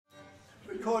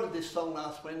recorded this song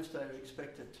last Wednesday. We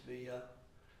expect it to be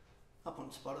up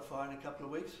on Spotify in a couple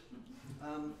of weeks.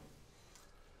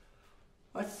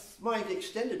 My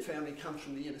extended family comes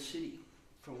from the inner city,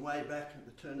 from way back at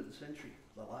the turn of the century,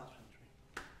 the last century.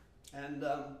 And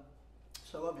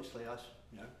so obviously I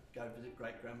go visit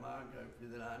great-grandma and go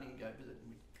visit Auntie and go visit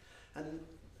me. And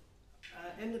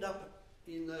ended up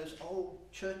in those old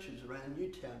churches around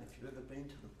Newtown, if you've ever been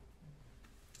to them.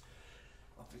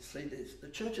 Obviously, the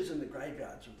churches and the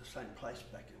graveyards are the same place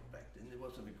back then. There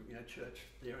wasn't a church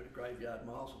there and a graveyard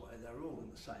miles away. They were all in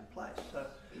the same place. So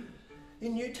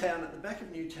in Newtown, at the back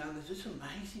of Newtown, there's this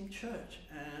amazing church,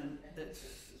 and it's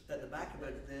at the back of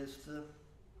it. There's the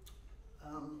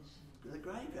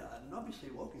graveyard, and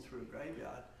obviously walking through a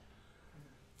graveyard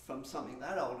from something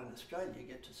that old in Australia, you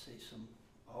get to see some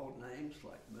old names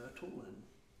like Myrtle and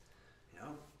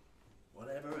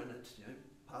whatever, and it's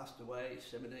passed away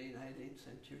 17th, 18th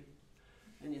century,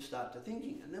 and you start to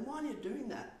thinking. And then while you're doing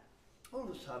that, all of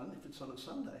a sudden, if it's on a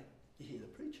Sunday, you hear the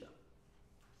preacher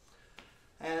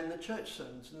and the church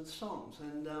sermons and the songs,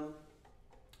 and then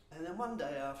one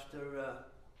day after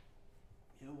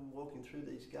walking through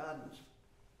these gardens,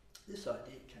 this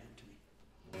idea came to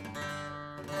me,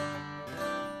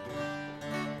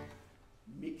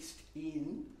 mixed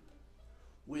in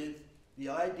with the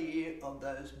idea of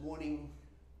those morning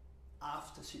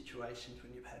after situations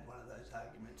when you've had one of those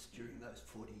arguments during those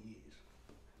 40 years.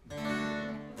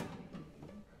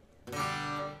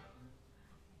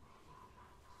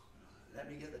 Let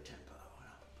me get the tempo.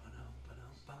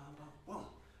 1,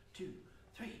 2,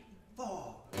 3,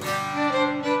 4.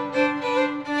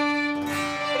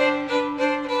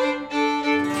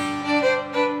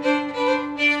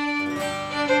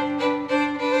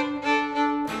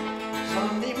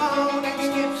 Sunday morning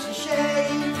skips a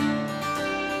shade,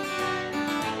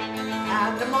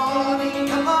 and the morning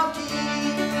cup of tea.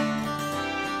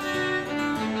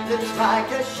 It's like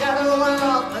a shadow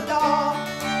out the door.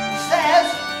 It says,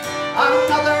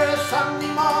 another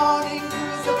Sunday morning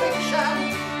crucifixion.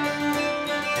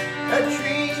 The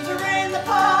trees are in the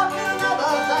park and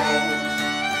other things.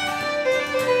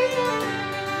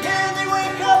 Yeah, they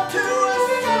wake up to a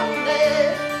Sunday.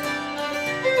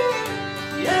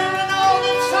 Yeah, and all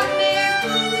that Sunday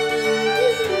blues.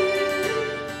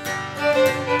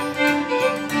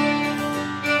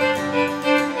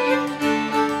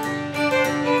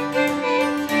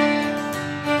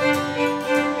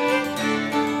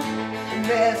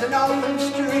 There's an open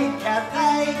street cafe.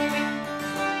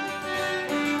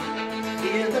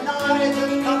 Hear the noise of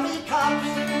coffee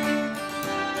cups,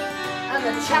 and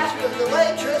the chat with the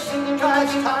waitress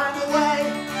drives time away.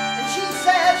 And she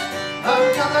says,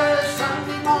 another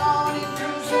Sunday morning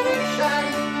crucifixion.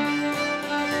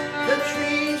 The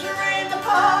trees are in the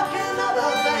park and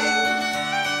other things.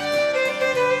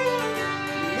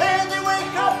 Yeah, they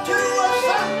wake up to a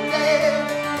Sunday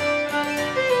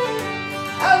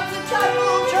as the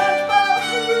chapel church bells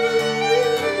ring.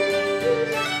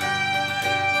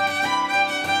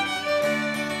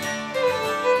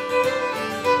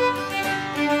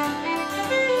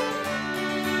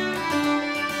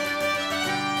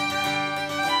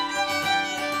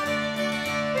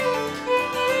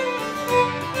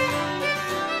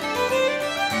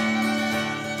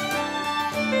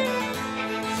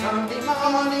 Sunday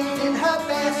morning in her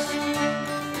best,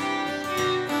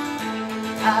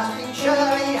 asking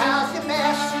Shirley, how's your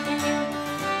mess?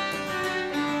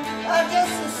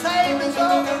 Just the same as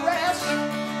all the rest.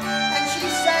 And she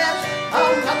says,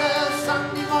 another Sunday